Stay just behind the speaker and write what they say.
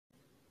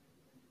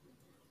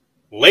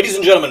Ladies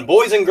and gentlemen,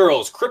 boys and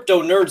girls,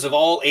 crypto nerds of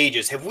all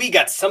ages, have we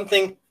got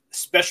something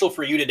special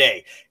for you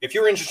today? If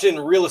you're interested in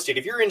real estate,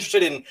 if you're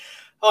interested in,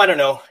 I don't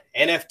know,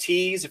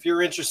 NFTs, if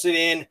you're interested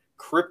in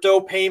crypto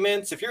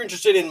payments, if you're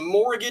interested in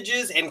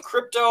mortgages and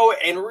crypto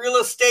and real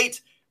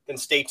estate, then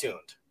stay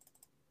tuned.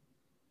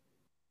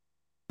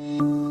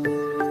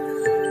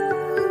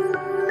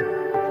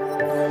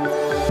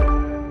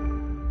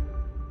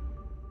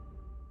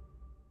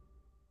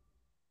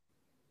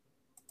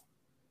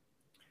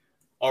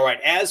 All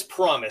right, as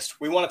promised,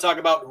 we want to talk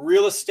about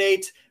real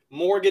estate,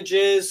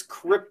 mortgages,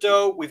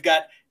 crypto. We've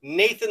got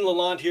Nathan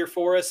Lalonde here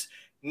for us.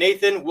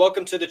 Nathan,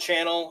 welcome to the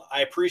channel. I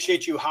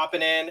appreciate you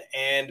hopping in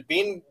and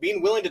being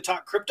willing to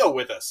talk crypto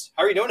with us.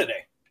 How are you doing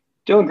today?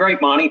 Doing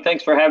great, Monty.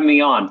 Thanks for having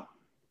me on.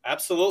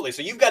 Absolutely.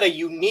 So you've got a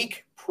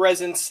unique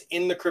presence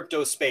in the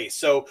crypto space.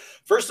 So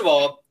first of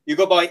all, you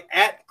go by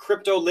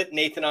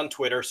 @CryptoLitNathan on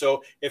Twitter.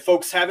 So if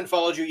folks haven't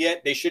followed you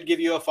yet, they should give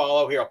you a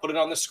follow. Here, I'll put it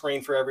on the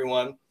screen for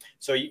everyone.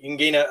 So you can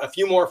gain a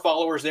few more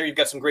followers there. You've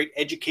got some great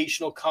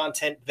educational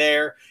content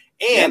there.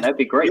 And that'd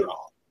be great. You're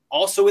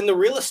also in the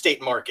real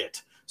estate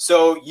market.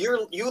 So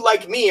you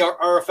like me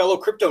are a fellow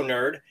crypto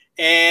nerd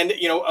and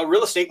a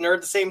real estate nerd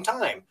at the same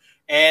time.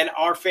 And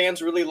our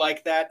fans really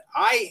like that.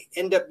 I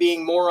end up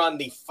being more on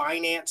the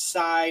finance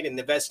side and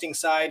the investing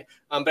side.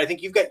 But I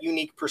think you've got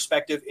unique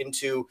perspective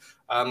into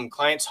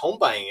clients' home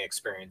buying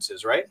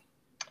experiences, right?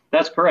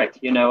 That's correct.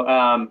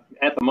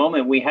 At the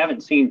moment, we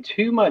haven't seen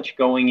too much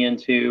going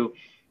into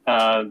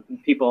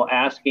people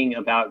asking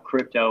about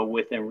crypto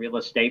within real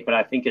estate, but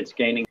I think it's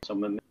gaining some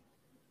momentum.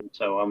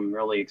 So I'm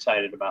really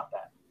excited about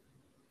that.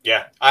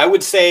 Yeah, I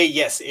would say,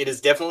 yes, it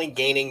is definitely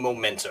gaining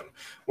momentum.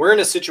 We're in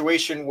a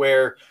situation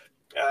where,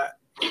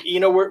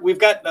 we've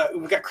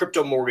got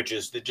crypto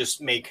mortgages that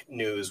just make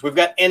news. We've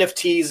got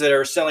NFTs that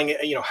are selling,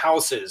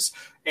 houses.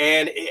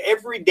 And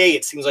every day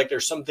it seems like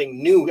there's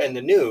something new in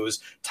the news,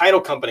 title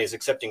companies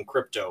accepting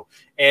crypto.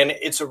 And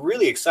it's a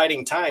really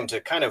exciting time to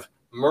kind of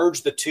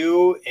merge the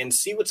two and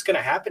see what's going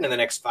to happen in the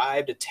next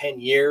 5 to 10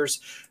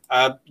 years.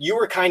 You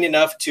were kind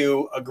enough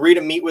to agree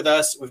to meet with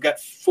us. We've got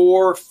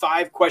 4 or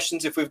 5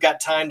 questions if we've got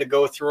time to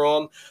go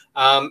through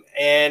them,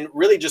 and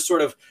really just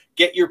sort of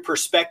get your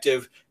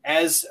perspective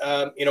as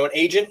an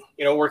agent,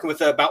 working with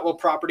Boutwell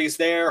Properties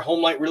there,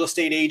 HomeLight real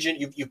estate agent.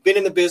 You've been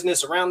in the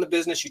business, around the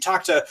business. You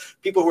talk to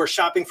people who are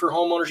shopping for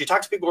homeowners. You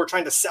talk to people who are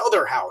trying to sell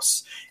their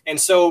house. And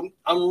so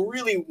I'm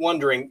really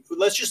wondering,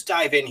 let's just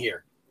dive in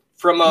here.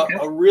 From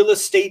a real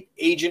estate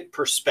agent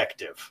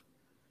perspective,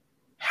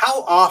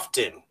 how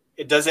often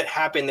does it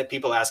happen that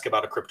people ask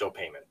about a crypto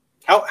payment?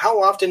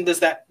 How often does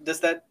that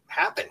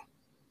happen?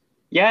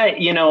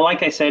 Yeah,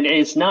 like I said,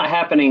 it's not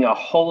happening a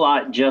whole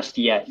lot just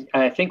yet.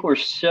 I think we're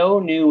so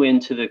new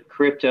into the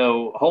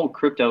whole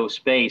crypto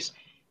space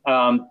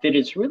that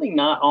it's really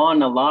not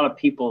on a lot of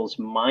people's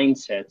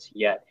mindsets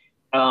yet.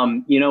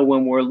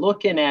 When we're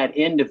looking at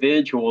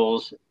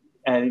individuals,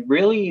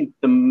 really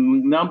the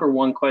number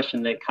one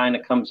question that kind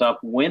of comes up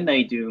when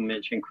they do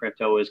mention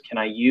crypto is, can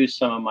I use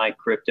some of my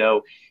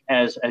crypto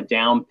as a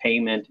down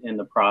payment in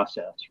the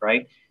process,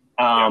 right?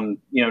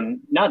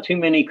 Not too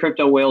many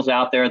crypto whales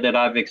out there that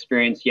I've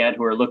experienced yet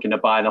who are looking to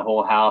buy the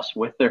whole house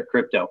with their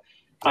crypto.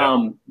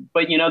 Yeah.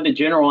 But the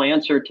general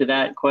answer to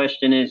that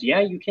question is, yeah,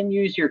 you can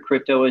use your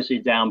crypto as a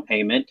down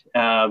payment.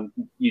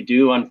 You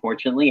do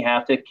unfortunately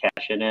have to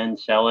cash it in,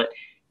 sell it,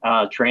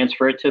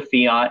 transfer it to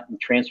fiat, and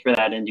transfer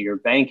that into your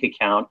bank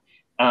account.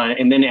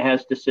 And then it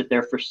has to sit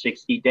there for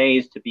 60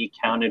 days to be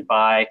counted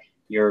by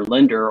your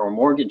lender or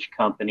mortgage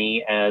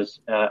company as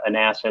an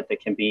asset that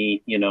can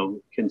be,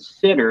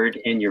 considered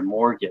in your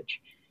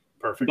mortgage.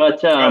 Perfect.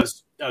 But I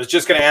was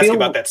just going to ask you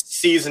about that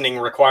seasoning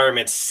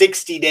requirement,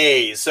 60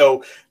 days.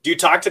 So do you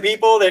talk to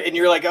people and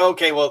you're like,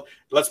 okay, well,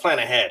 let's plan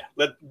ahead.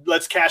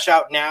 Let's cash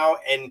out now.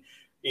 And,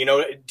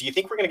 do you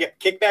think we're going to get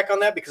kickback on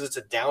that because it's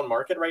a down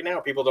market right now?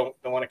 People don't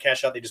want to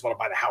cash out. They just want to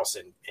buy the house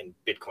in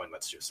Bitcoin,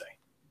 let's just say.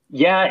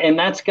 Yeah, and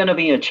that's going to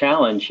be a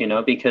challenge,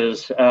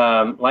 because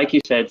like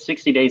you said,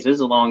 60 days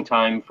is a long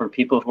time for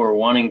people who are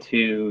wanting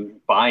to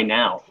buy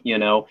now,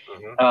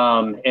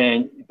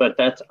 but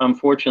that's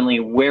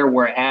unfortunately where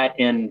we're at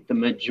in the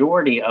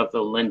majority of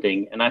the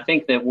lending. And I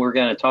think that we're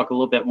going to talk a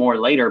little bit more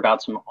later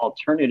about some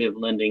alternative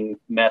lending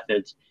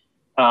methods.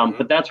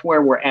 But that's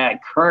where we're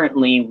at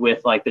currently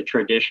with like the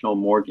traditional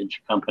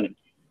mortgage company.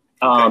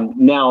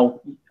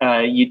 Now,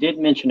 you did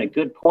mention a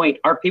good point.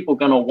 Are people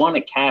going to want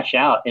to cash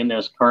out in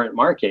this current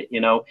market?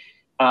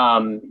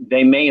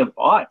 They may have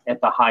bought at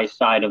the high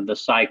side of the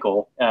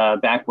cycle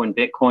back when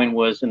Bitcoin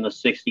was in the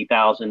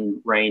 60,000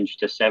 range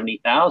to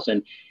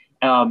 70,000.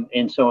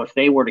 And so if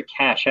they were to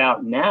cash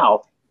out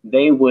now,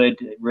 they would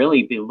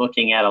really be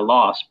looking at a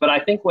loss. But I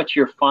think what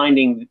you're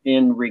finding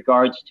in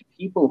regards to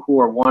people who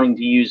are wanting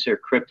to use their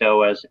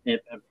crypto as a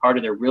part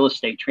of their real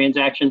estate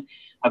transaction,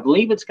 I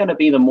believe it's going to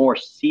be the more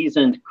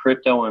seasoned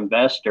crypto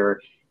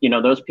investor,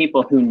 those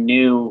people who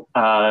knew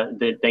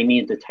that they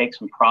needed to take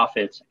some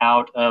profits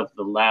out of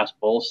the last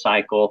bull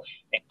cycle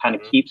and kind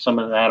of keep some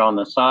of that on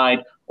the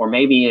side, or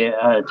maybe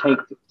take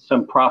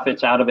some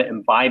profits out of it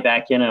and buy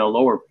back in at a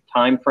lower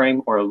time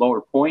frame or a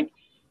lower point.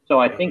 So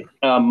I think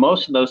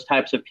most of those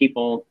types of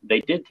people,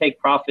 they did take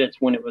profits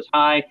when it was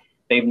high.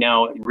 They've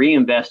now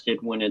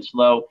reinvested when it's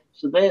low.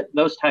 So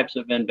those types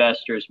of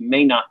investors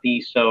may not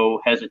be so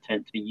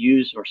hesitant to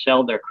use or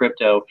sell their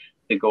crypto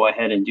to go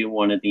ahead and do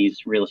one of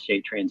these real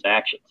estate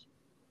transactions.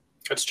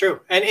 That's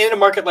true. And in a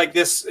market like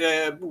this,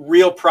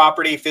 real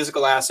property,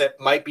 physical asset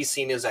might be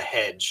seen as a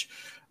hedge,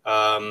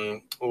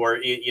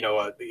 or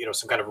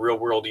some kind of real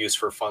world use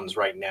for funds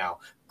right now.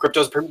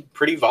 Crypto's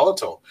pretty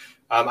volatile.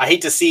 I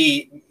hate to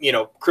see,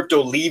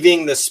 crypto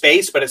leaving the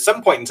space, but at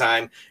some point in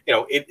time,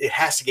 it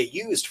has to get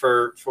used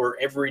for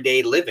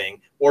everyday living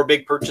or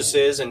big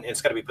purchases, and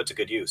it's got to be put to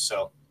good use.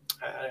 So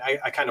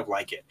I kind of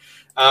like it.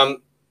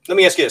 Let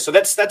me ask you this. So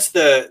that's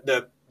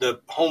the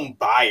home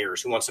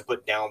buyers who wants to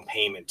put down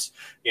payments.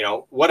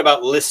 What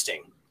about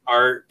listing?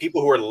 Are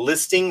people who are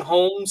listing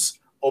homes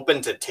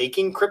open to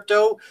taking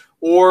crypto,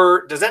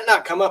 or does that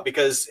not come up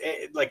because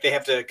they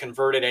have to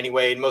convert it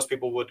anyway, and most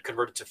people would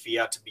convert it to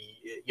fiat to be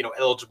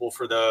eligible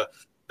for the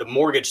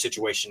mortgage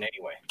situation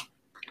anyway?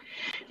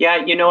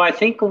 Yeah, I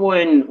think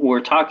when we're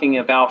talking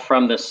about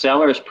from the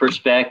seller's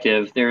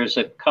perspective, there's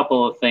a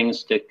couple of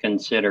things to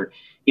consider.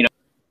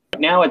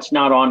 Now it's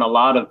not on a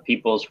lot of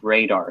people's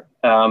radar,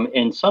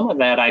 and some of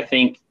that I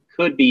think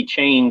could be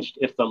changed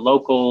if the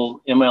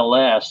local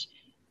MLS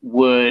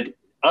would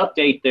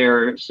update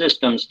their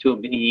systems to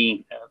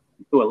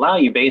allow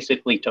you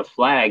basically to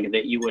flag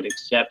that you would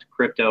accept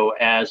crypto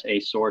as a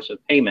source of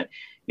payment.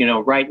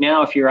 Right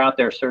now, if you're out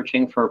there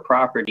searching for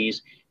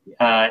properties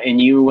and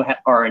you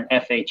are an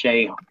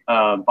FHA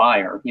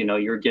buyer,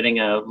 you're getting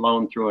a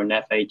loan through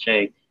an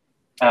FHA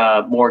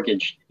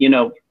mortgage,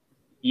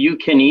 you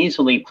can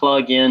easily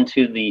plug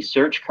into the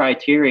search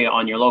criteria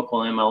on your local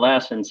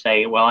MLS and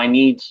say, well, I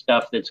need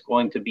stuff that's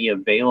going to be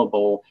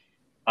available,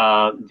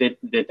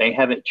 that they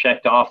haven't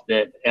checked off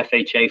that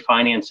FHA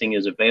financing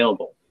is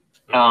available.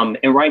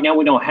 And right now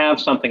we don't have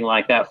something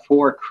like that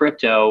for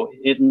crypto,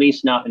 at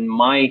least not in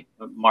my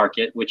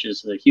market, which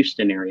is the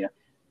Houston area.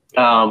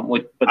 But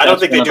I don't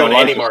think they do in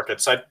any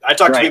markets. I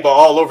talk to people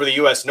all over the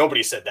U.S.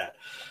 Nobody said that.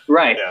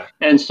 Right. Yeah.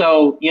 And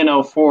so,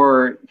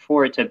 for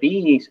it to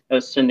be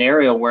a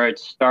scenario where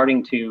it's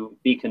starting to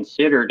be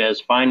considered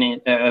as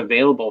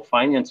available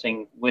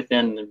financing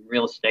within the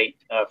real estate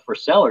for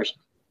sellers,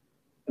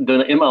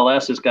 the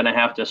MLS is going to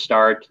have to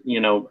start,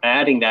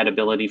 adding that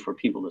ability for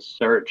people to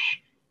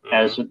search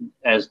as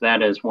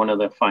that is one of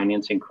the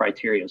financing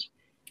criteria.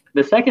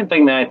 The second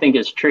thing that I think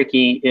is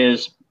tricky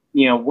is,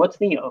 what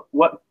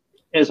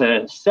as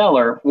a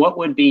seller, what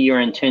would be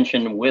your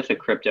intention with a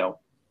crypto?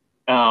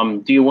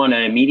 Do you want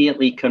to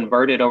immediately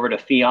convert it over to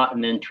fiat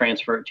and then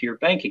transfer it to your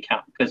bank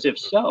account? Because if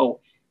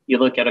so, you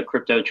look at a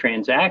crypto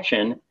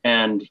transaction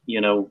and,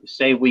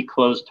 say we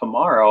close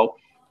tomorrow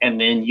and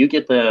then you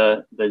get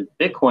the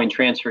Bitcoin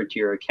transferred to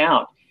your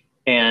account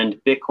and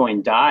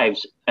Bitcoin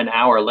dives an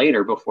hour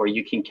later before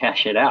you can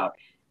cash it out.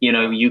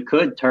 You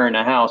could turn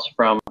a house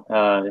from,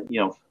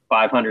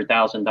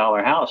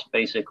 $500,000 house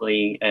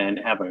basically and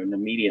have an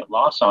immediate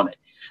loss on it.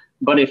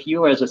 But if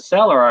you as a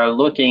seller are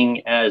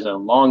looking as a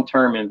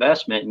long-term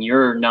investment and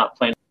you're not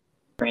planning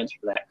to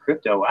transfer that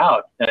crypto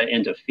out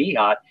into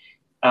fiat,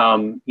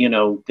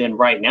 then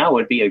right now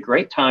would be a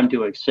great time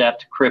to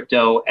accept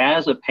crypto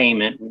as a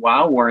payment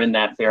while we're in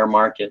that bear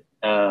market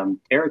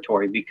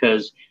territory,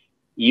 because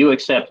you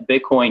accept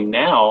Bitcoin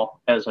now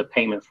as a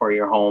payment for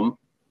your home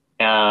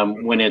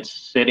when it's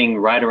sitting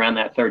right around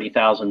that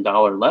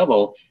 $30,000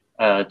 level.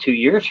 2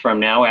 years from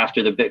now,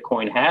 after the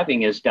Bitcoin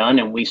halving is done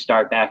and we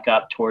start back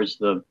up towards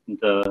the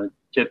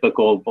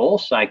typical bull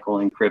cycle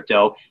in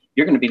crypto,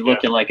 you're going to be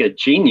looking like a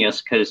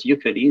genius, because you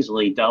could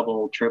easily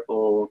double,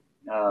 triple,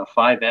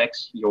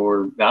 5x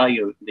your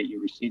value that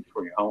you received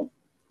for your home.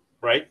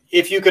 Right.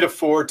 If you could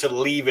afford to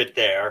leave it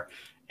there,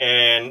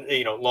 and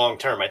long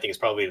term, I think is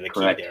probably the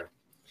key there.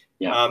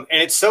 Yeah.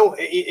 And it's so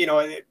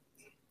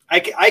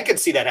I could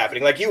see that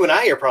happening. Like you and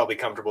I are probably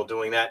comfortable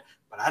doing that.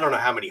 But I don't know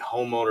how many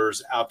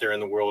homeowners out there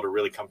in the world are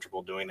really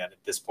comfortable doing that at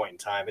this point in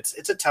time.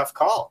 It's a tough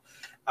call.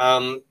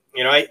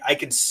 I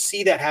could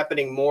see that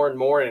happening more and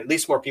more, and at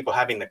least more people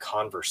having the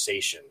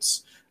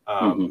conversations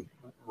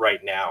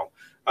right now.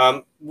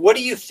 What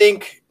do you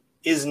think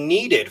is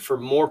needed for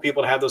more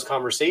people to have those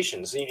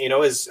conversations?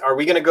 Are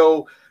we going to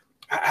go?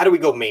 How do we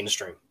go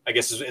mainstream? I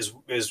guess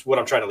is what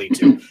I'm trying to lead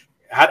to.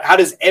 How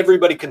does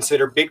everybody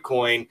consider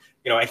Bitcoin?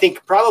 I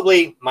think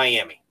probably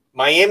Miami.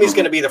 Miami's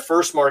going to be the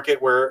first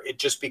market where it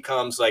just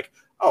becomes like,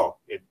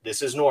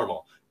 this is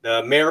normal.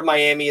 The mayor of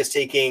Miami is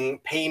taking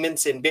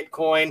payments in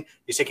Bitcoin.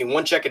 He's taking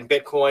one check in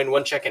Bitcoin,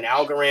 one check in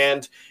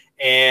Algorand,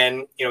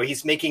 and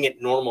he's making it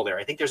normal there.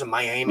 I think there's a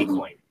Miami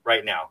coin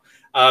right now.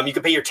 You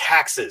can pay your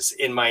taxes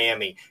in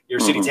Miami, your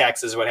city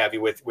taxes, what have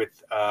you, with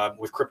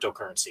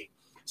cryptocurrency.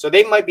 So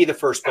they might be the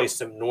first place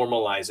to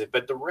normalize it,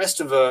 but the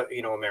rest of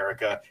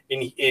America,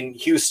 in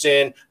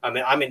Houston,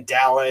 I'm in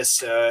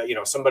Dallas,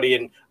 somebody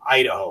in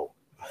Idaho.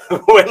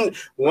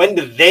 when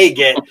do they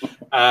get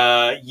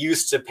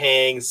used to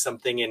paying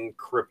something in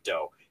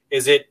crypto?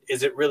 Is it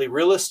really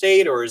real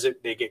estate, or is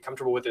it they get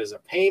comfortable with it as a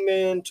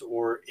payment,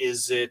 or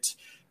is it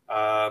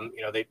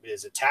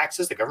Is it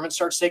taxes? The government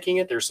starts taking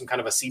it. There's some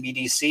kind of a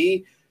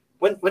CBDC.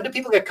 When do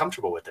people get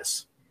comfortable with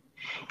this?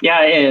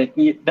 Yeah,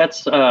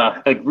 that's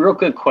a real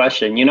good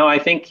question. I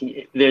think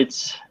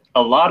it's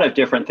a lot of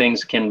different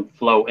things can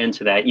flow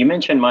into that. You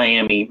mentioned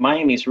Miami.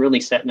 Miami's really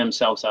setting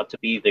themselves up to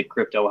be the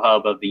crypto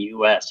hub of the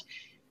U.S.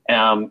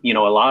 A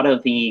lot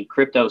of the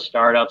crypto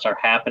startups are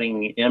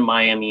happening in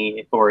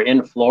Miami or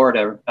in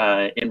Florida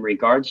in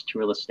regards to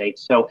real estate.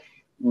 So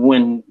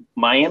when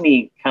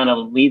Miami kind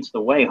of leads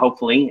the way,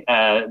 hopefully,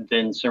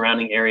 then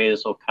surrounding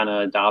areas will kind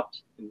of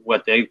adopt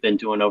what they've been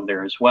doing over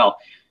there as well.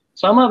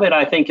 Some of it,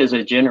 I think, is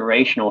a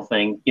generational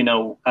thing.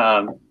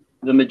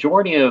 The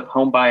majority of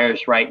home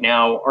buyers right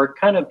now are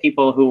kind of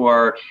people who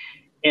are,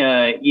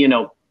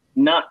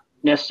 not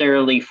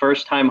necessarily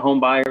first-time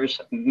home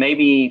buyers.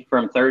 Maybe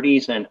from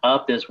 30s and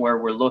up is where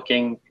we're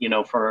looking,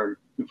 for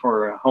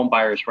home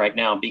buyers right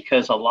now,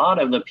 because a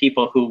lot of the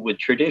people who would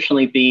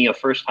traditionally be a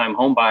first-time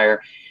home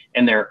buyer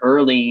in their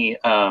early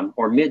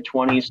or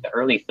mid-20s to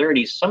early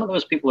 30s, some of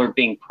those people are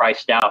being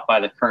priced out by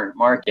the current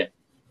market.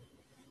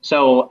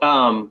 So,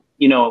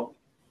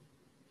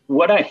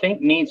 what I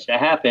think needs to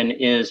happen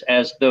is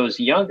as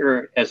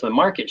the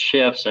market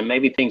shifts and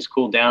maybe things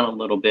cool down a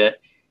little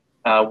bit,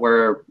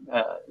 where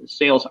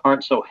sales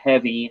aren't so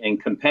heavy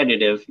and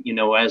competitive,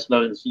 as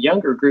those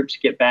younger groups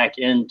get back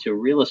into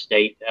real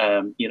estate,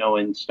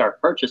 and start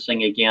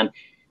purchasing again,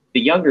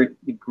 the younger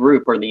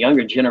group or the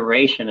younger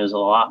generation is a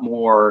lot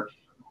more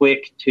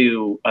quick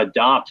to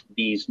adopt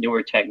these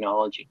newer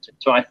technologies.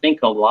 So I think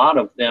a lot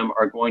of them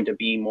are going to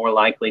be more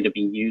likely to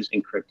be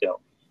using crypto.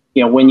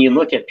 When you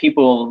look at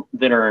people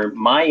that are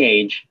my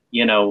age,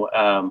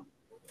 the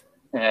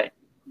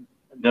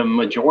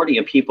majority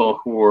of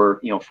people who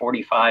are,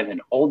 45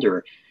 and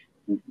older,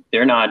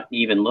 they're not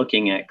even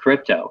looking at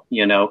crypto,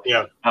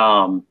 Yeah.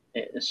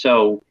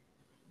 So,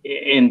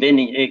 and then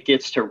it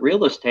gets to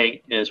real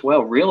estate as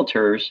well.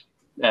 Realtors,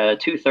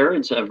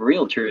 2/3 of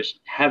realtors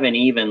haven't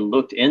even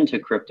looked into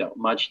crypto,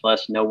 much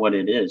less know what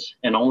it is.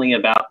 And only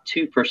about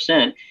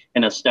 2%,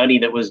 in a study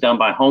that was done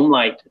by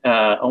Homelight,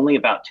 only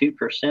about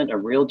 2%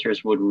 of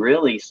realtors would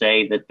really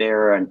say that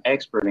they're an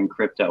expert in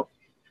crypto.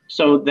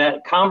 So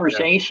that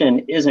conversation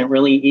isn't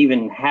really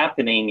even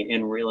happening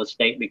in real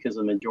estate because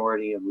the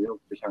majority of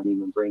realtors aren't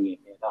even bringing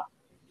it up.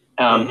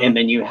 And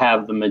then you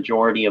have the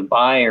majority of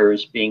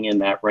buyers being in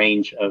that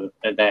range of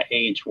that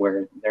age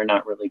where they're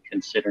not really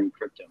considering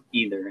crypto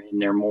either,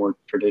 and they're more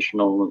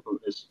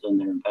traditionalist in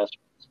their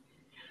investments.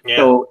 Yeah.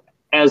 So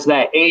as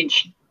that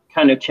age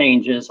kind of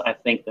changes, I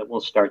think that we'll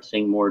start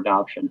seeing more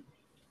adoption.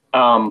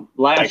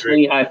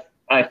 Lastly,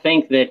 I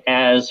think that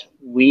as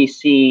we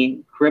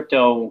see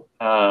crypto,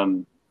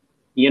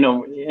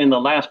 in the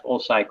last bull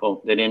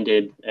cycle that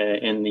ended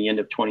in the end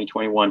of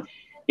 2021,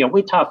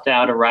 we topped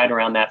out right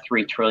around that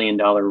 $3 trillion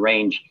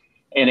range,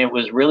 and it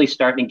was really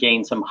starting to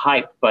gain some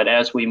hype. But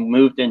as we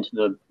moved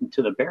into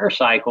the bear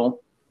cycle,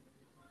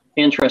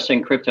 interest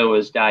in crypto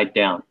has died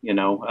down.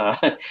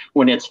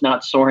 When it's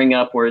not soaring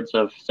upwards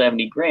of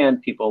 70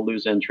 grand, people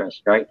lose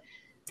interest, right?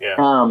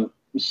 Yeah.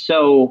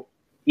 So,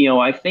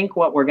 I think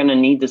what we're going to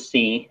need to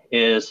see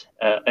is,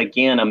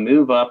 again, a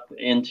move up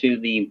into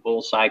the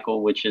bull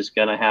cycle, which is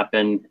going to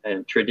happen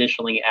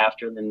traditionally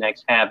after the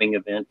next halving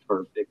event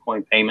for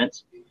Bitcoin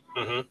payments.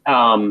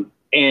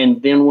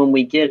 And then when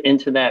we get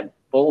into that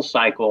bull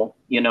cycle,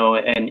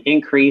 an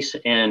increase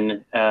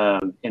in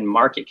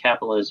market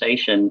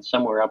capitalization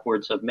somewhere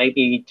upwards of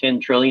maybe 10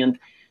 trillion,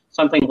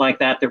 something like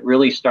that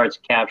really starts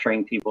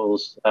capturing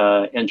people's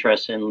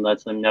interest and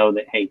lets them know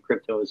that, hey,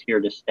 crypto is here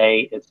to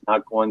stay. It's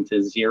not going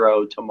to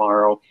zero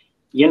tomorrow.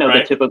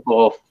 The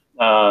typical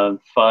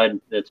FUD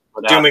that's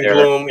put doom out and there.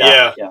 Gloom,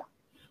 yeah.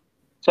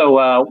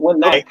 So when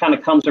that kind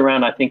of comes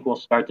around, I think we'll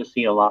start to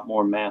see a lot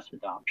more mass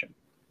adoption.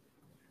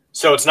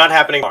 So it's not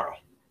happening tomorrow.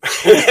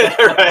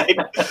 Right.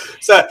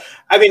 So,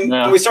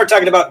 when we start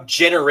talking about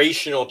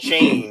generational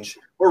change,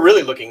 we're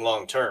really looking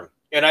long term.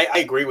 And I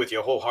agree with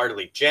you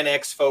wholeheartedly. Gen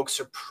X folks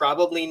are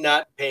probably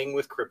not paying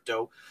with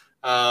crypto.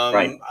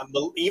 Right.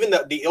 Even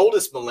the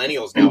oldest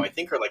millennials now, I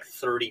think, are like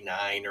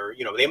 39 or,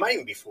 they might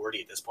even be 40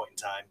 at this point in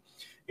time.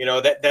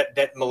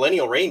 That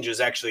millennial range is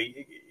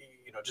actually,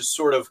 just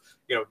sort of,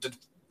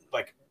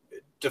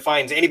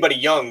 defines anybody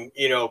young,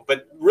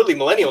 but really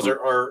millennials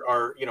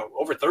are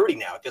over 30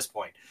 now at this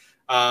point.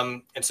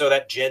 And so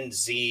that Gen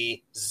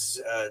Z,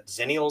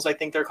 Zennials, I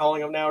think they're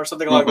calling them now, or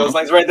something along those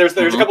lines, right? There's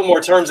a couple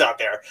more terms out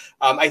there.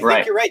 I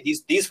think you're right.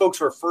 These folks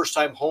who are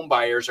first-time home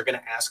buyers are going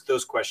to ask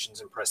those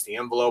questions and press the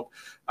envelope.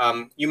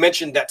 You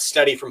mentioned that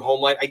study from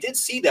Homelight. I did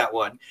see that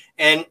one.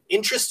 And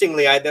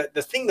interestingly,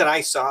 the thing that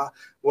I saw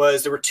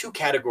was there were two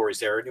categories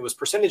there. And it was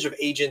percentage of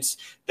agents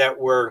that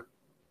were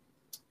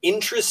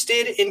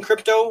interested in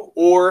crypto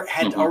or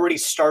had already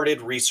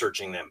started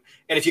researching them.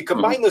 And if you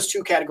combine those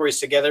two categories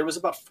together, it was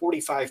about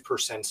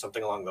 45%,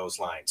 something along those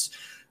lines.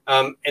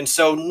 And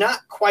so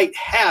not quite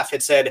half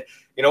had said,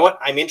 you know what,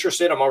 I'm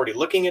interested. I'm already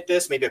looking at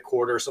this, maybe a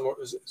quarter,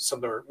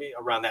 somewhere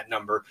around that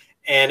number.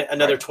 And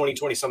another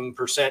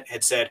 20-something%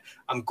 had said,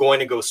 I'm going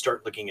to go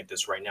start looking at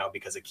this right now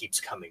because it keeps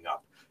coming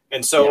up.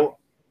 And so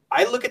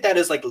I look at that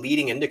as like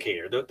leading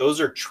indicator. Those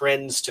are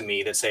trends to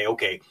me that say,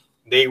 okay,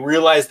 they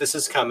realize this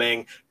is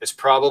coming. It's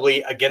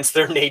probably against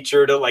their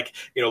nature to like,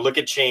 look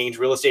at change.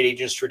 Real estate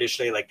agents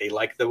traditionally, like, they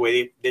like the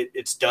way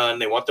it's done.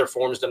 They want their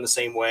forms done the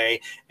same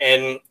way.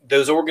 And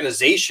those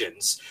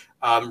organizations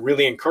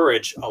really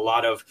encourage a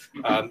lot of,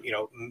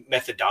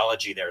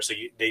 methodology there. So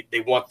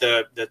they want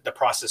the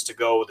process to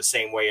go the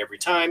same way every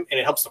time. And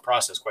it helps the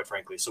process, quite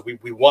frankly. So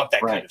we want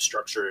that kind of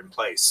structure in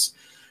place.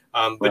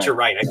 But you're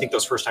right. I think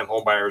those first-time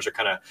home buyers are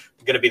kind of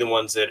going to be the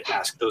ones that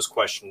ask those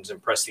questions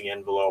and press the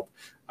envelope.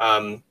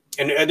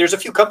 And there's a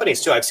few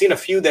companies too. I've seen a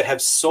few that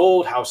have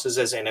sold houses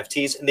as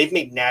NFTs, and they've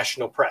made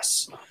national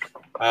press.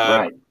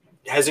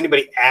 Has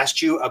anybody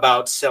asked you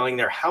about selling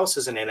their house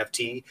as an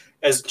NFT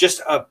as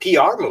just a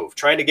PR move,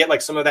 trying to get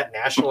like some of that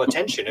national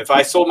attention? If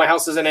I sold my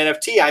house as an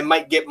NFT, I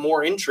might get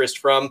more interest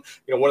from,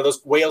 one of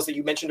those whales that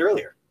you mentioned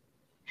earlier.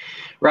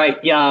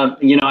 Right. Yeah.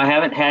 I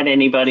haven't had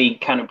anybody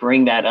kind of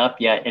bring that up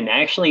yet. And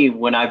actually,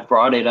 when I've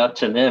brought it up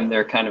to them,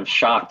 they're kind of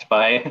shocked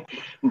by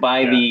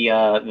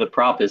the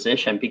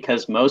proposition,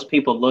 because most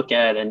people look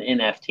at an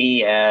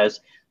NFT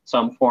as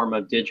some form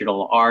of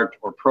digital art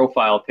or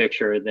profile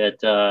picture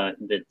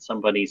that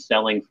somebody's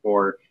selling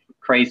for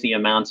crazy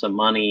amounts of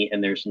money,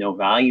 and there's no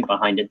value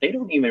behind it. They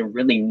don't even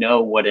really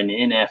know what an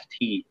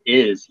NFT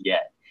is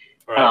yet.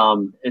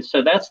 Right.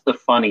 So that's the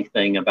funny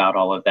thing about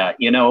all of that,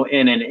 and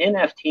an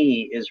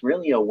NFT is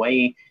really a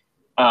way,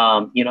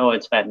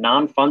 it's that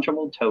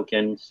non-fungible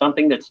token,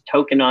 something that's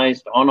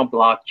tokenized on a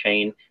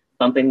blockchain,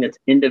 something that's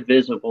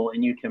indivisible,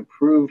 and you can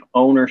prove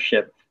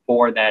ownership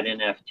for that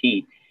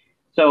NFT.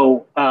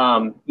 So,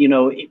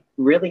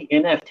 really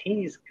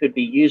NFTs could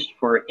be used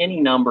for any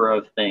number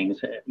of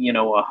things,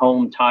 a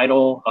home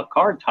title, a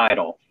car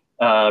title,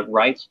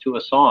 rights to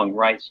a song,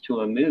 rights to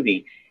a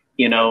movie,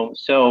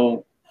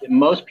 so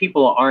most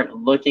people aren't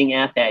looking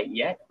at that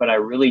yet, but I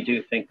really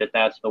do think that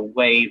that's the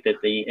way that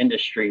the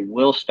industry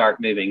will start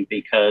moving,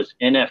 because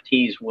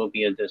NFTs will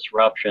be a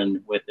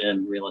disruption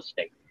within real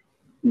estate.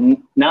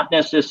 Not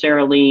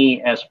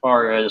necessarily as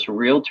far as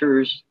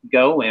realtors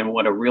go and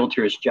what a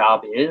realtor's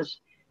job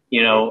is,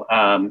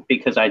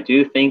 because I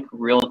do think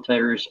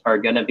realtors are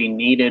going to be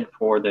needed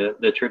for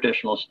the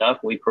traditional stuff.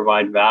 We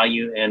provide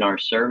value in our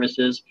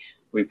services.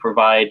 We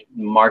provide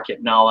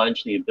market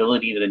knowledge, the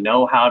ability to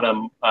know how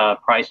to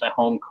price a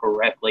home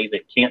correctly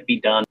that can't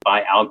be done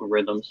by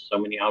algorithms. So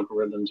many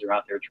algorithms are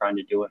out there trying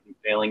to do it and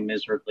failing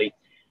miserably.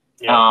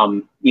 Yeah.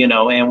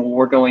 And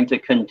we're going to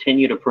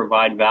continue to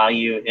provide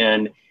value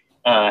in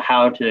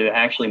how to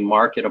actually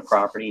market a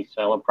property,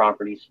 sell a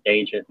property,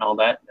 stage it, and all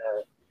that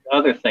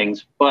other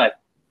things. But,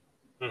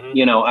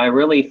 I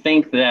really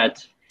think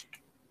that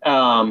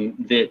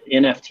that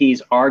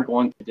NFTs are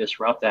going to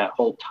disrupt that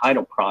whole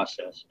title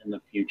process in the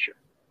future.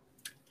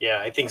 Yeah,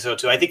 I think so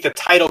too. I think the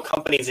title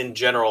companies in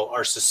general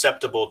are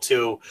susceptible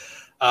to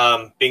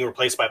being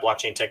replaced by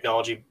blockchain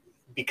technology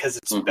because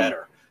it's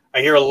better.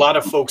 I hear a lot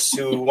of folks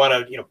who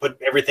want to, put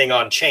everything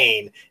on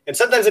chain, and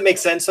sometimes it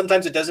makes sense,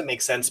 sometimes it doesn't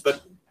make sense.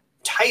 But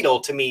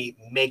title to me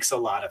makes a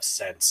lot of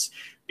sense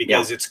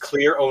because it's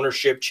clear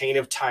ownership, chain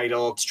of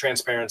title, it's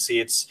transparency,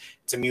 it's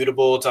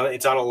immutable,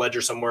 it's on a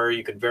ledger somewhere,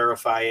 you can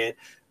verify it.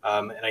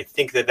 And I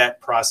think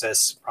that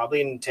process,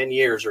 probably in 10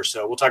 years or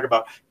so, we'll talk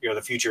about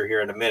the future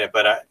here in a minute,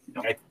 but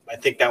I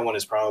think that one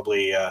is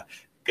probably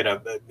going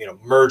to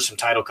merge some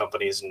title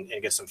companies and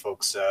get some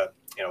folks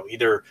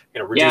either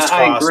reduce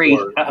costs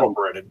or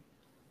incorporated.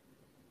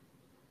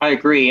 I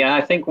agree.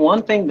 I think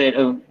one thing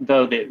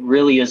that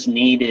really is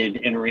needed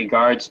in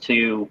regards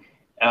to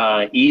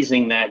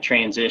easing that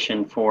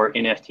transition for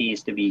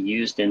NFTs to be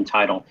used in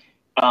title.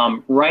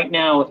 Right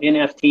now,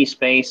 NFT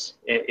space,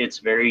 it's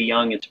very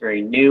young, it's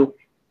very new.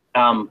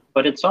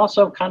 But it's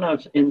also kind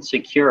of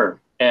insecure.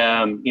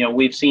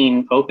 We've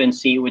seen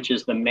OpenSea, which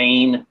is the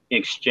main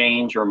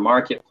exchange or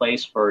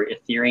marketplace for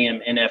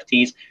Ethereum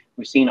NFTs.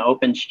 We've seen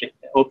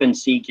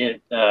OpenSea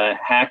get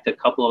hacked a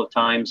couple of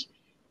times.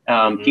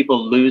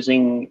 People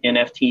losing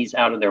NFTs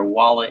out of their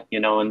wallet,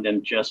 and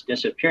them just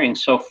disappearing.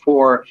 So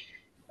for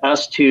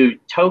us to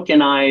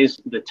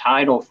tokenize the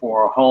title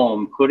for a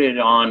home, put it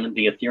on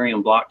the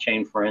Ethereum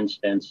blockchain, for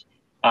instance,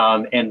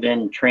 and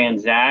then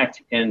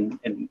transact and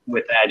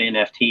with that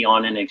NFT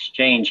on an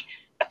exchange,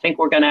 I think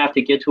we're going to have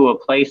to get to a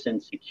place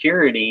in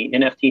security,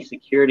 NFT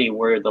security,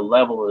 where the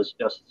level is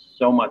just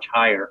so much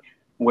higher,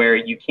 where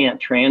you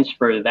can't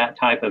transfer that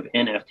type of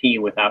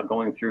NFT without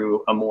going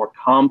through a more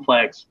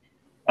complex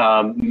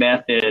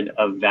method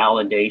of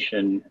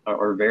validation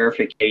or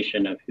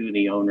verification of who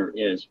the owner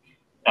is.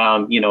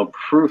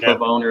 Proof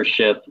of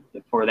ownership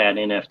for that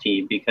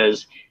NFT,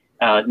 because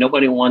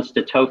nobody wants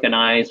to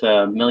tokenize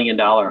 $1 million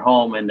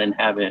home and then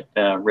have it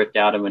ripped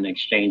out of an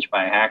exchange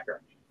by a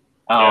hacker.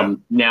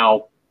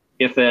 Now,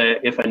 if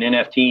an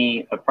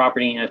NFT, a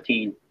property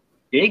NFT,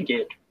 did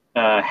get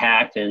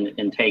hacked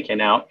and taken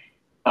out,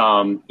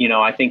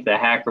 I think the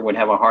hacker would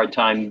have a hard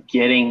time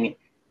getting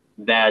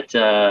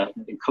that,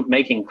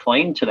 making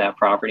claim to that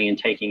property and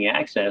taking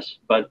access.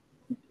 But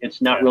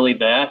it's not really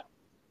that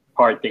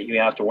part that you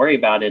have to worry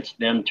about. It's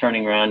them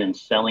turning around and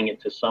selling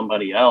it to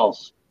somebody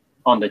else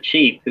on the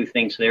cheap who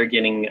thinks they're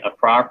getting a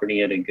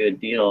property at a good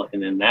deal,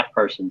 and then that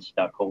person's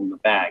stuck holding the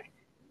bag.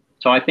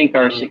 So I think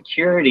our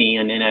security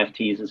in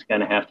NFTs is going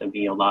to have to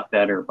be a lot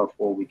better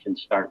before we can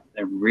start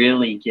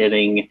really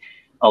getting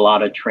a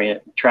lot of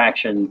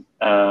traction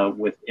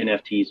with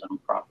NFTs on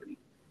property.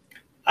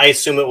 I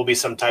assume it will be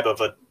some type of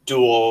a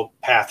dual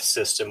path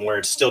system where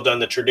it's still done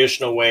the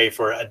traditional way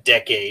for a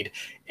decade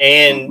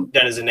and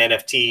done as an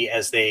NFT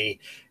as they,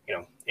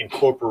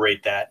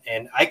 incorporate that.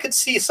 And I could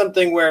see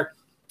something where,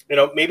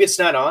 maybe it's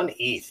not on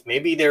ETH.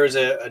 Maybe there's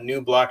a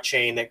new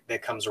blockchain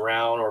that comes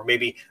around, or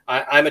maybe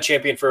I'm a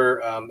champion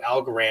for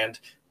Algorand.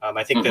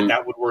 I think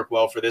that would work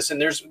well for this. And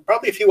there's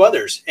probably a few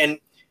others. And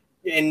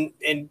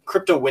in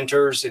crypto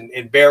winters and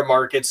in bear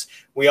markets,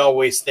 we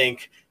always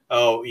think,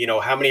 oh,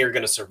 how many are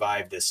going to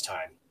survive this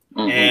time?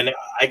 And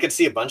I could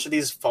see a bunch of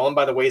these falling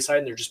by the wayside,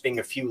 and there just being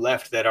a few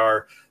left that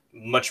are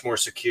much more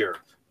secure,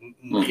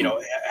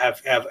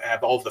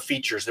 have all of the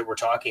features that we're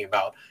talking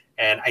about.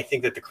 And I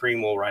think that the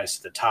cream will rise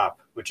to the top,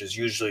 which is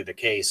usually the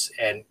case.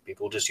 And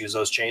people just use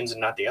those chains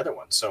and not the other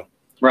ones. So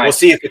we'll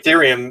see if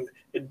Ethereum,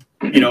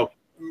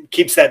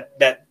 keeps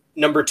that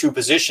number 2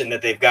 position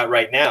that they've got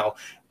right now,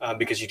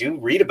 because you do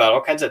read about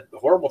all kinds of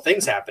horrible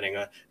things happening,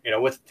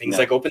 with things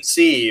like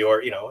OpenSea,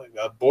 or,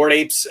 Bored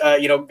Apes,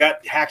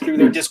 got hacked through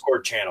their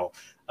Discord channel.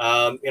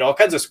 All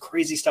kinds of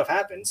crazy stuff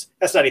happens.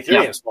 That's not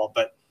Ethereum's fault,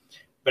 but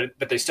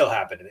they still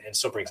happen, and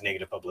still brings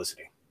negative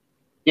publicity.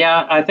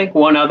 Yeah, I think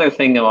one other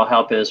thing that will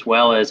help as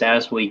well is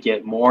as we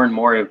get more and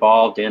more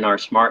involved in our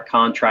smart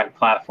contract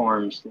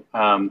platforms,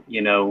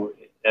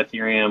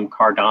 Ethereum,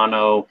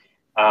 Cardano,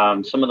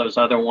 some of those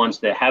other ones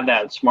that have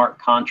that smart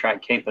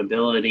contract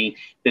capability,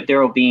 that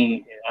there will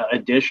be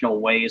additional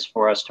ways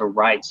for us to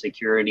write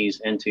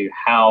securities into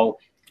how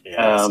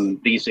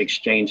these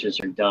exchanges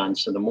are done.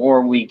 So the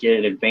more we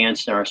get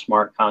advanced in our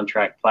smart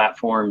contract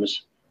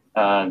platforms,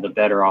 the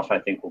better off I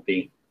think we'll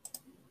be.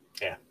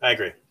 Yeah, I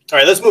agree. All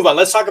right, let's move on.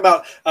 Let's talk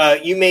about,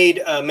 you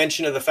made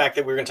mention of the fact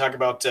that we're going to talk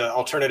about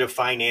alternative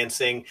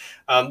financing.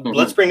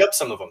 Let's bring up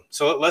some of them.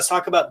 So let's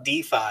talk about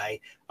DeFi.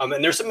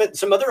 And there's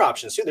some other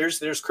options too.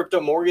 There's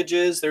crypto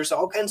mortgages. There's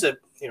all kinds of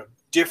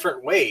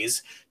different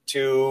ways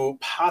to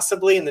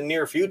possibly in the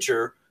near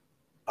future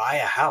buy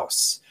a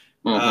house.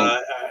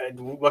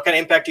 What kind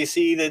of impact do you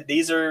see that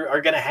these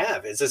are going to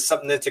have? Is this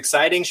something that's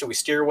exciting? Should we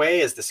steer away?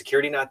 Is the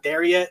security not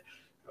there yet?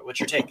 What's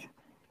your take?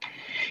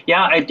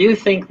 Yeah, I do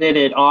think that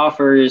it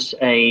offers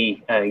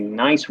a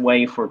nice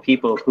way for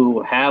people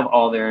who have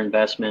all their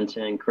investments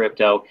in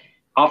crypto,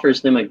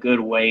 offers them a good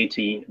way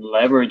to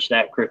leverage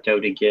that crypto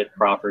to get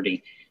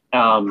property.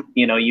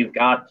 You've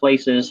got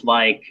places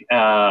like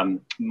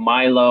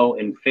Milo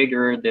and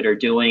Figure that are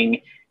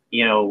doing,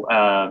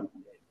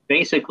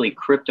 basically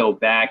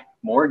crypto-backed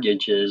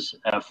mortgages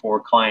for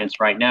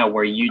clients right now,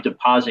 where you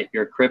deposit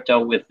your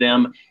crypto with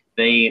them.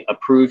 They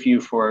approve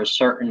you for a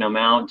certain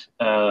amount,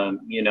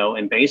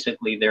 and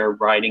basically they're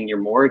writing your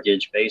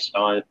mortgage based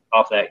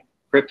off that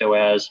crypto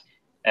as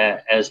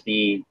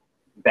the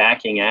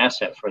backing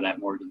asset for that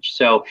mortgage.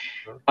 So,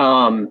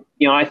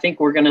 I think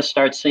we're going to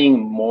start seeing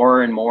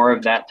more and more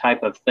of that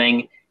type of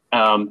thing.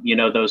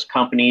 Those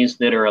companies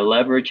that are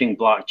leveraging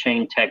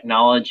blockchain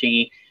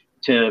technology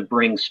to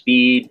bring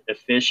speed,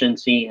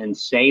 efficiency, and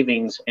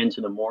savings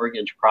into the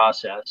mortgage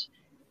process.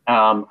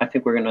 I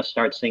think we're going to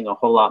start seeing a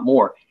whole lot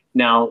more.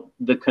 Now,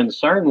 the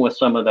concern with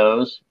some of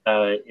those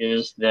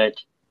is that,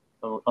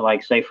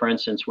 like, say, for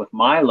instance, with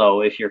Milo,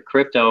 if your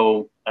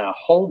crypto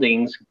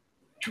holdings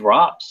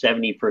drop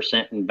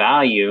 70% in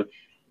value,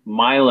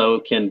 Milo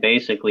can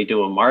basically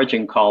do a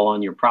margin call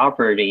on your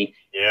property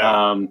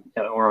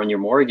or on your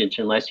mortgage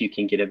unless you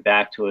can get it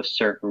back to a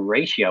certain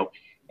ratio.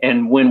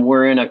 And when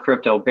we're in a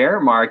crypto bear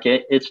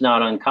market, it's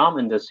not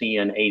uncommon to see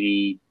an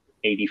 80,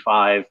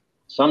 85,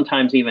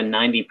 sometimes even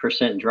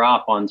 90%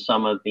 drop on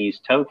some of these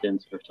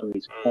tokens or some of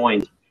these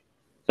coins.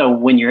 So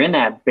when you're in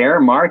that bear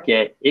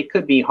market, it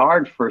could be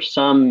hard for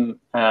some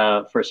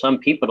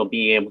people to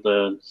be able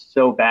to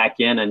sew back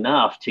in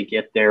enough to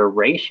get their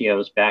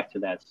ratios back to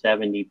that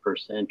 70%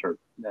 or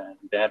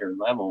better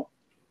level.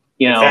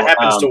 If that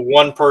happens to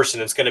one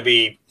person, it's going to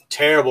be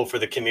terrible for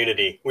the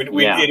community.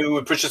 It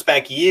would push us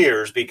back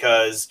years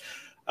because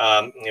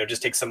it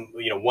just takes some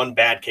one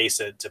bad case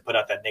to put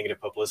out that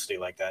negative publicity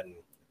like that, and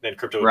then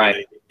crypto would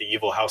be the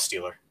evil house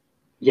stealer.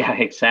 Yeah,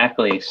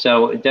 exactly.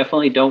 So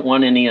definitely don't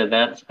want any of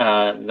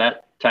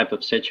that type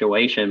of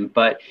situation.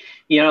 But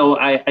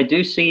I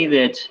do see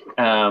that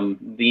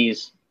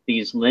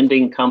these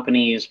lending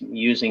companies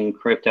using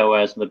crypto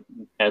as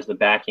the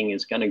backing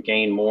is going to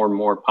gain more and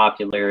more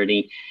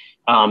popularity.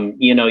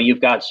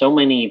 You've got so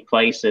many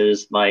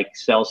places like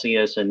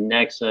Celsius and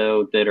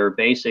Nexo that are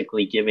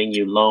basically giving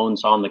you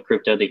loans on the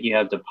crypto that you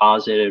have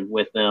deposited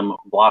with them,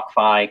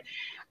 BlockFi.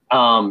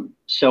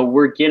 So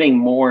we're getting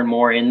more and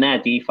more in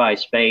that DeFi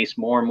space,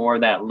 more and more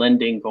of that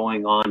lending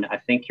going on. I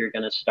think you're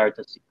going to start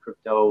to see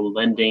crypto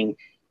lending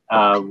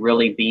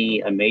really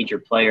be a major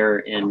player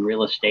in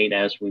real estate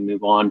as we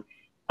move on.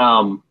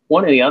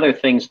 One of the other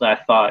things that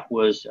I thought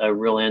was a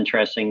real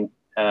interesting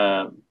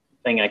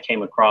thing I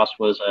came across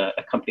was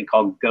a company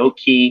called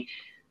GoKey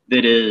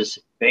that is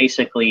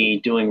basically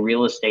doing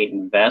real estate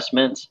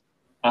investments.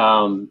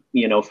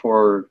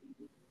 For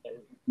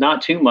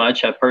not too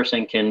much, a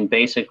person can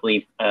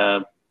basically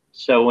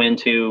sow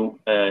into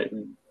a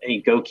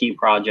GoKey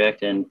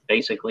project and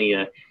basically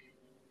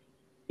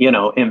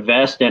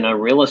invest in a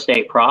real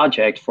estate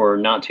project for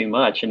not too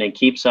much. And it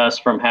keeps us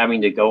from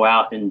having to go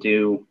out and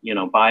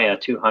buy a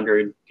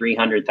 $200,000,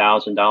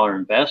 $300,000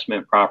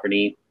 investment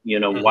property.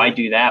 Why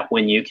do that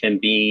when you can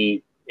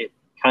be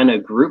kind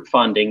of group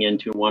funding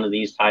into one of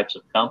these types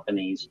of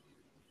companies?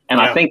 And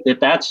I think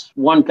that's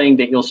one thing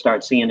that you'll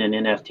start seeing in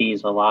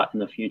NFTs a lot in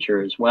the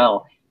future as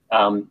well.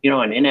 An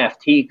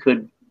NFT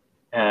could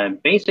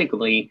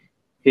basically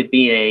could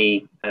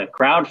be a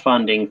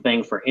crowdfunding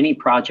thing for any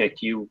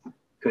project you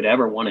could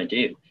ever want to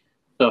do.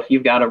 So if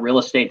you've got a real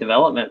estate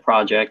development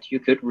project, you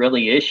could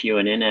really issue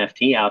an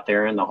NFT out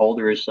there, and the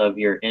holders of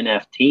your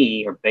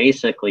NFT are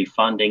basically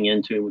funding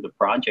into the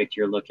project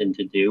you're looking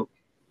to do.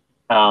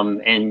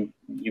 And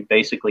you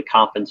basically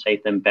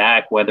compensate them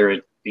back, whether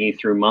it be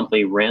through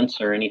monthly rents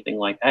or anything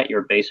like that.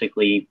 You're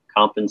basically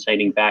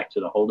compensating back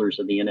to the holders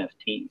of the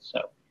NFT. So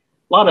a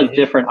lot of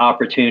different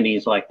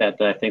opportunities like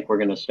that I think we're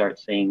going to start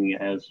seeing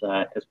as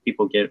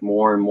people get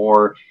more and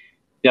more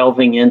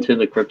delving into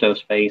the crypto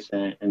space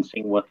and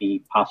seeing what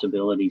the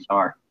possibilities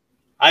are.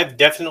 I've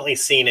definitely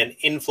seen an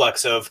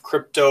influx of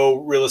crypto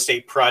real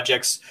estate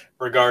projects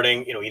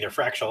regarding, either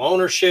fractional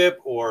ownership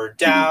or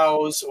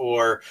DAOs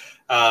or,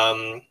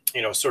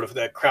 sort of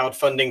the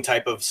crowdfunding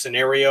type of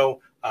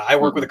scenario. I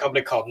work with a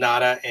company called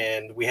Nada,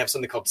 and we have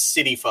something called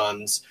City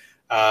Funds,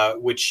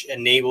 which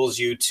enables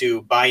you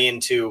to buy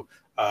into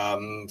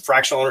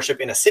fractional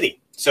ownership in a city.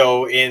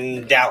 So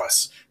in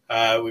Dallas,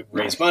 we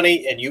raise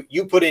money, and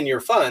you put in your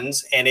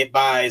funds, and it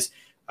buys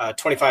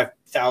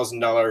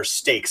 $25,000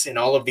 stakes in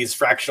all of these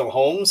fractional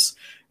homes.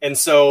 And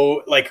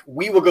so,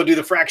 we will go do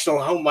the fractional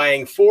home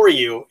buying for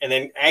you, and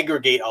then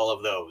aggregate all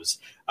of those,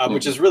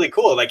 which is really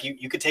cool.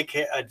 You could take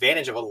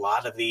advantage of a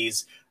lot of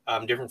these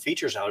different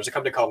features now. There's a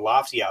company called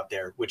Lofty out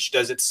there, which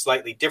does it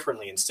slightly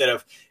differently. Instead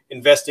of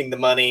investing the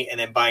money and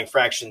then buying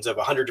fractions of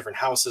 100 different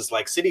houses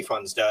like City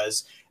Funds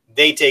does,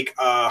 they take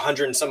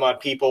 100 and some odd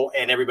people,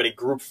 and everybody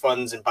group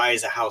funds and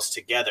buys a house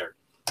together.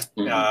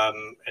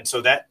 And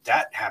so that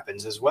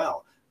happens as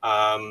well.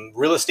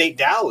 Real estate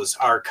DAOs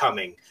are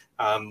coming.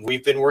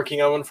 We've been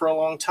working on one for a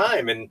long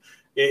time. And,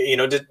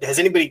 has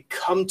anybody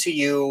come to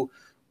you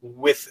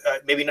with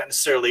maybe not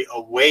necessarily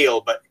a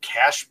whale, but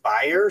cash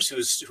buyers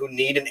who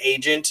need an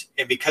agent,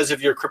 and because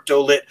of your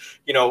crypto lit,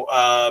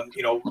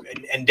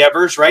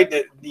 endeavors, right?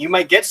 That you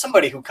might get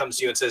somebody who comes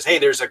to you and says, "Hey,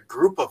 there's a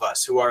group of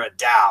us who are a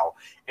DAO,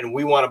 and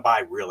we want to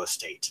buy real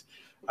estate."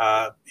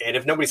 And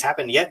if nobody's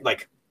happened yet,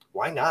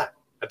 why not?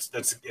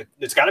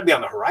 It's got to be on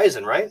the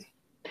horizon, right?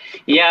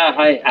 Yeah,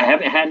 I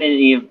haven't had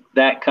any of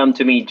that come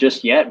to me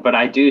just yet, but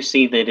I do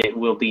see that it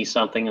will be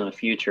something in the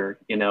future.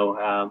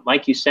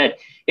 Like you said,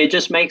 it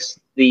just makes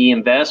the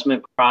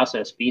investment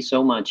process be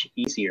so much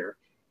easier,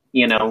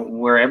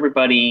 where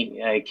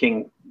everybody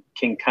can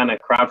kind of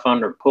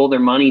crowdfund or pull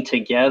their money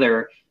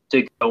together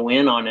to go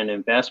in on an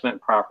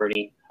investment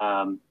property.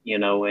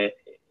 It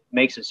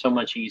makes it so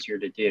much easier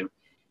to do.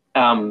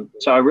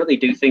 So I really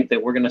do think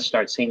that we're going to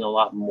start seeing a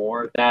lot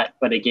more of that.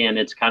 But again,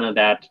 it's kind of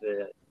that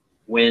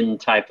win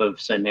type of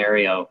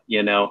scenario.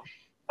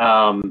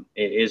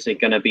 Is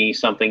it going to be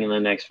something in the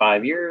next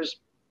 5 years?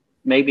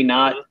 Maybe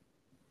not.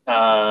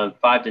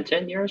 5 to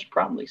 10 years,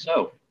 probably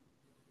so.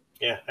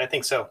 Yeah, I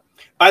think so.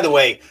 By the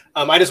way,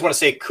 I just want to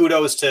say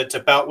kudos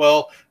to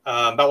Boutwell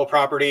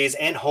Properties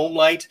and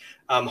HomeLight.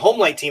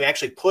 HomeLight team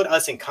actually put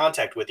us in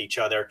contact with each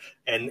other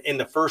and in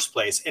the first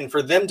place. And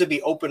for them to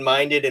be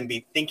open-minded and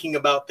be thinking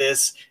about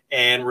this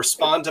and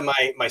respond to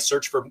my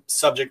search for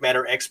subject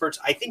matter experts,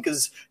 I think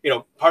is,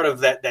 part of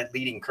that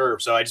leading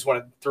curve. So I just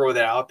want to throw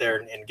that out there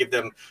and give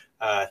them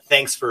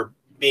thanks for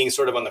being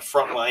sort of on the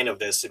front line of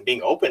this and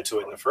being open to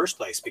it in the first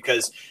place.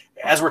 Because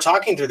as we're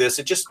talking through this,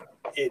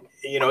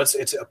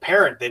 it's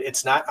apparent that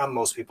it's not on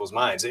most people's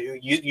minds.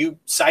 You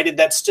cited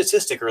that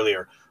statistic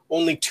earlier.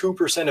 Only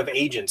 2% of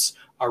agents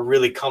are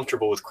really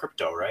comfortable with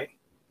crypto, right?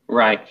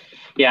 Right.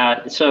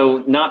 Yeah. So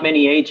not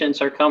many agents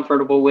are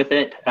comfortable with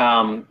it.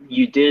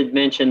 You did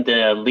mention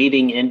the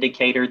leading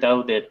indicator,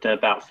 though, that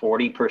about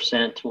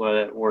 40%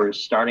 were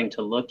starting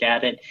to look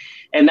at it.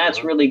 And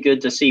that's really good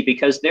to see,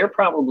 because they're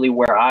probably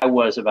where I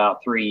was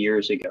about 3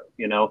 years ago,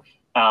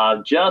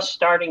 just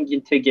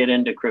starting to get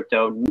into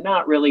crypto,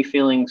 not really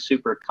feeling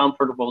super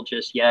comfortable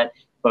just yet,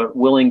 but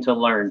willing to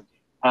learn.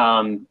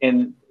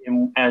 And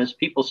as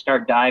people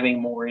start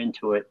diving more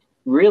into it,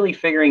 really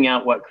figuring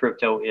out what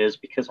crypto is,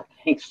 because I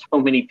think so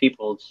many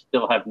people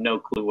still have no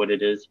clue what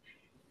it is,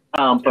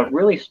 but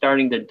really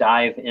starting to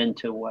dive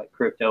into what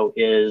crypto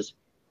is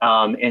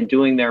and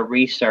doing their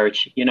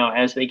research.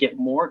 As they get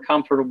more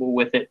comfortable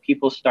with it,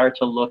 people start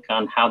to look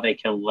on how they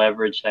can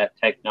leverage that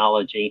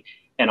technology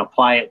and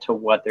apply it to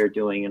what they're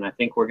doing. And I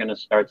think we're going to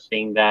start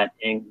seeing that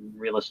in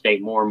real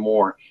estate more and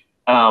more.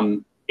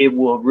 it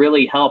will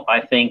really help,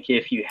 I think,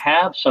 if you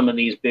have some of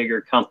these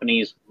bigger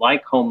companies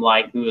like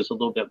HomeLight, who is a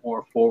little bit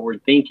more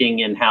forward thinking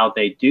in how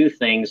they do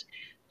things,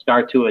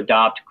 start to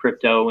adopt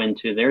crypto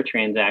into their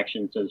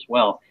transactions as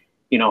well.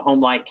 You know,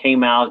 HomeLight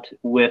came out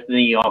with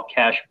the all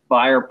cash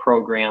buyer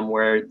program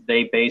where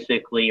they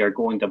basically are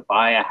going to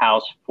buy a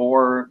house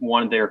for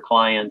one of their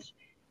clients.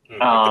 Like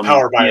the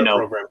power buyer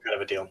program kind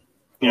of a deal.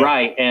 Yeah.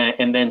 Right.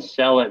 And then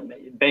sell it,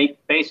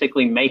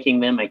 basically making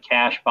them a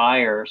cash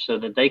buyer so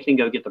that they can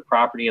go get the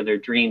property of their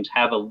dreams,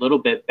 have a little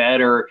bit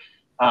better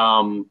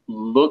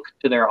look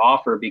to their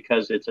offer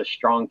because it's a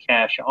strong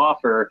cash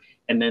offer.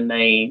 And then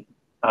they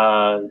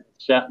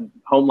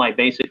HomeLight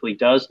basically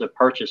does the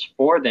purchase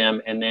for them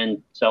and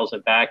then sells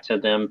it back to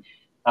them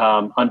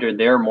under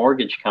their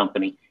mortgage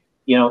company.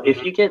 You know,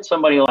 if you get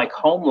somebody like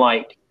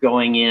HomeLight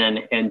going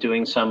in and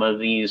doing some of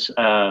these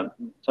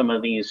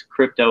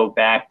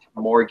crypto-backed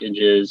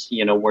mortgages,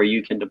 you know, where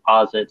you can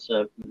deposit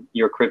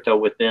your crypto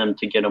with them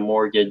to get a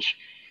mortgage,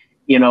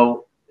 you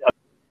know,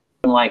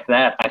 like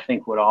that, I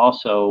think would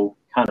also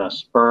kind of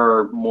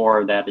spur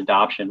more of that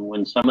adoption.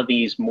 When some of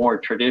these more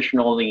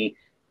traditionally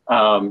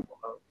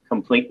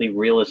completely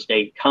real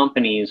estate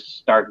companies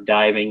start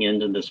diving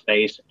into the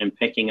space and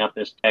picking up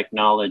this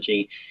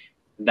technology,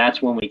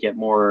 that's when we get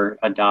more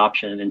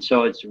adoption. And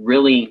so it's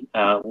really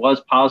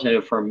was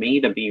positive for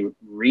me to be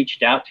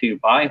reached out to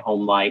by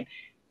HomeLight,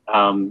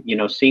 you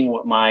know, seeing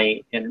what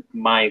my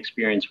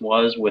experience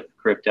was with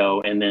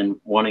crypto and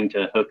then wanting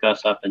to hook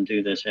us up and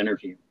do this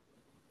interview.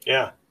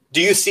 Yeah.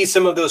 Do you see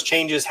some of those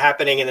changes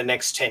happening in the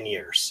next 10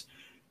 years?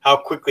 How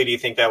quickly do you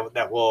think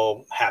that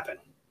will happen?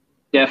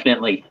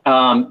 Definitely.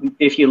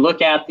 If you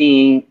look at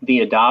the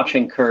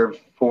adoption curve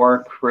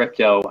for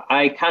crypto,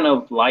 I kind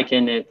of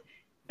liken it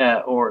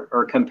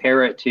or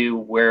compare it to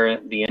where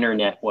the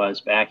internet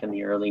was back in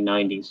the early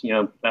 90s.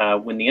 You know,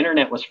 when the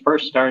internet was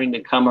first starting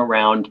to come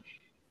around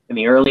in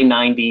the early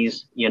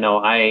 90s, you know,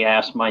 I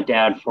asked my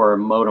dad for a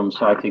modem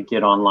so I could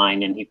get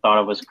online, and he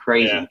thought it was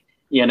crazy,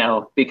 you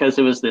know, because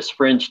it was this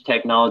fringe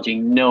technology,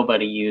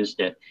 nobody used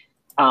it.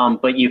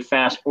 But you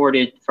fast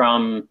forwarded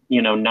from,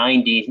 you know,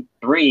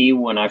 93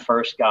 when I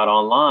first got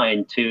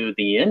online to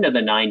the end of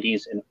the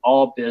 90s, and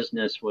all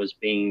businesses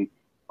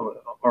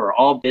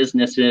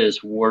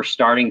were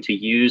starting to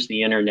use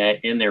the internet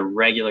in their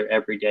regular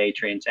everyday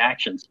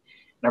transactions.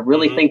 And I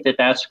really think that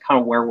that's kind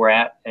of where we're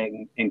at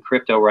in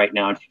crypto right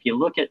now. If you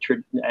look at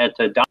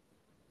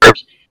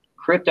adopters,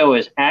 crypto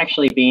is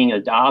actually being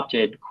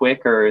adopted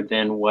quicker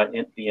than what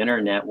the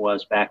internet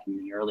was back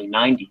in the early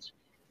 90s.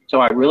 So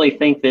I really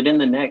think that in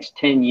the next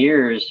 10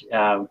 years,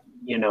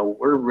 you know,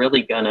 we're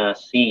really going to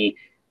see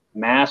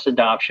mass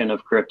adoption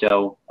of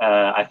crypto.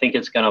 I think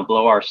it's going to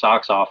blow our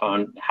socks off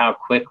on how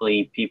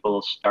quickly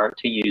people start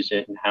to use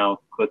it and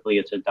how quickly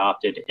it's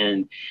adopted.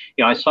 And,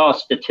 you know, I saw a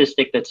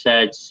statistic that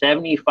said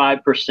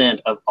 75%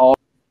 of all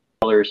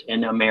dollars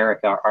in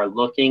America are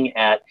looking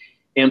at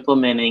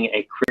implementing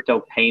a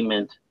crypto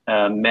payment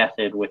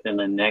method within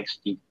the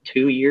next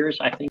 2 years,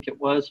 I think it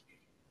was.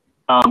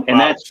 And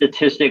that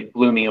statistic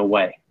blew me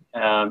away.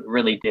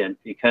 Really did,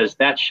 because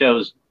that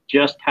shows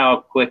just how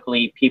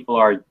quickly people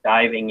are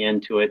diving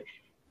into it,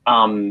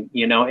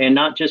 you know, and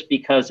not just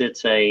because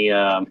it's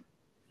a,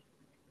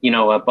 you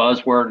know, a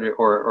buzzword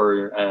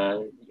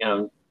or you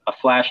know, a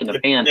flash in the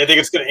pan. I think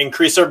it's going to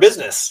increase our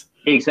business.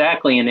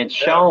 Exactly. And it's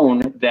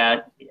shown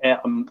that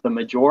the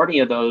majority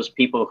of those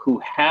people who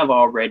have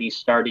already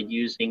started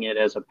using it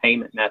as a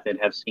payment method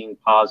have seen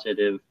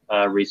positive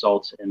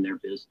results in their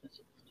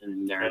businesses and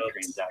in their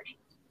transactions.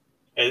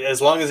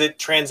 As long as it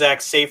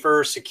transacts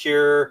safer,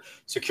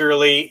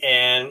 securely,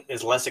 and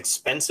is less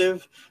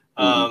expensive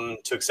to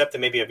accept than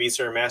maybe a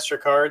Visa or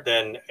MasterCard,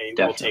 then it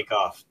will take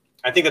off.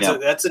 I think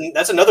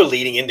that's another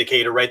leading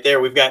indicator right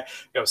there. We've got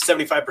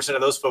 75%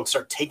 of those folks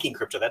start taking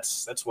crypto.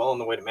 That's well on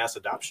the way to mass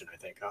adoption, I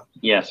think. Huh?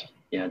 Yes.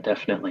 Yeah,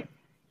 definitely.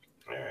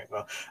 All right.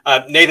 Well,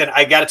 Nathan,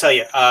 I got to tell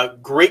you,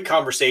 great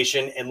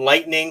conversation,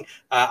 enlightening.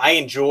 I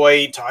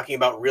enjoy talking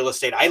about real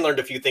estate. I learned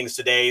a few things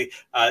today.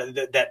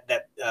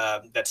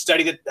 That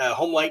study that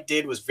HomeLight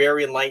did was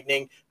very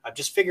enlightening.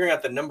 Just figuring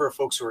out the number of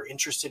folks who are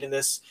interested in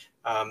this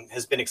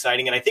has been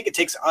exciting. And I think it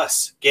takes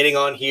us getting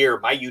on here,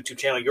 my YouTube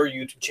channel, your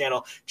YouTube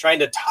channel, trying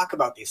to talk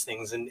about these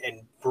things and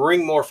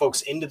bring more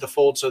folks into the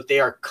fold so that they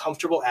are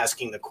comfortable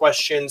asking the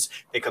questions.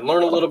 They can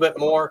learn a little bit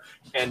more,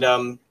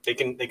 and they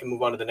can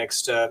move on to the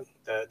next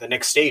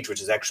stage,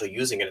 which is actually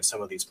using it in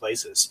some of these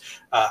places.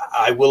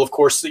 I will, of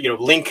course,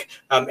 link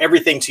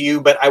everything to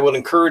you, but I will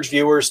encourage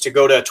viewers to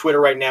go to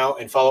Twitter right now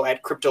and follow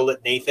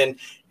 @CryptoLitNathan.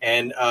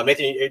 And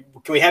Nathan,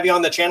 can we have you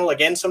on the channel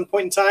again some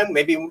point in time?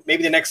 Maybe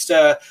the next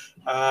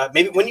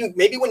maybe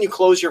when you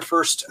close your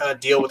first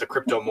deal with a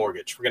crypto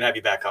mortgage, we're gonna have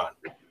you back on.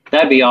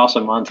 That'd be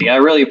awesome, Monty. I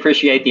really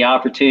appreciate the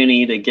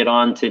opportunity to get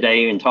on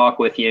today and talk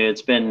with you.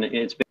 It's been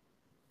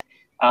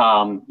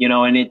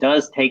and it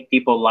does take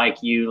people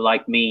like you,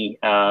 like me,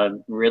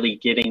 really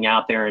getting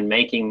out there and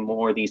making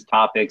more of these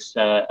topics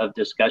of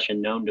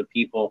discussion known to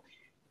people.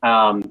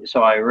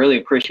 So I really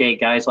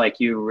appreciate guys like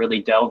you really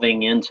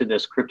delving into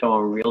this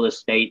crypto and real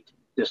estate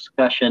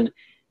discussion.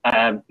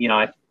 I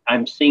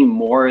I'm seeing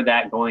more of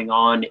that going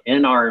on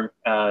in our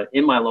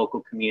in my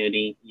local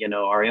community. You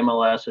know, our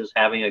MLS is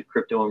having a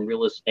crypto and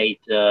real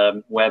estate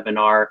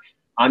webinar.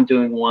 I'm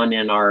doing one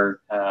in our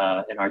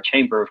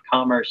Chamber of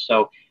Commerce.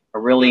 So I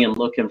really am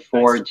looking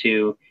forward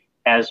to,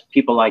 as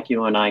people like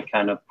you and I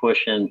kind of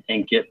push and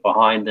get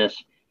behind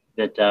this,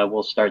 that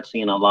we'll start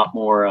seeing a lot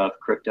more of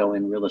crypto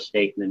and real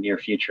estate in the near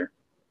future.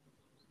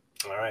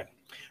 All right.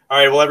 All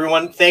right. Well,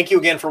 everyone, thank you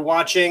again for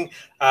watching.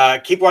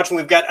 Keep watching.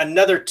 We've got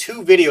another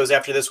 2 videos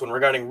after this one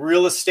regarding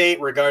real estate,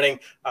 regarding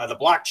the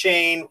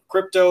blockchain,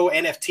 crypto,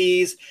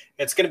 NFTs.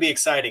 It's going to be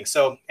exciting.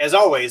 So, as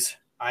always,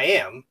 I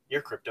am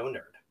your crypto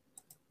nerd.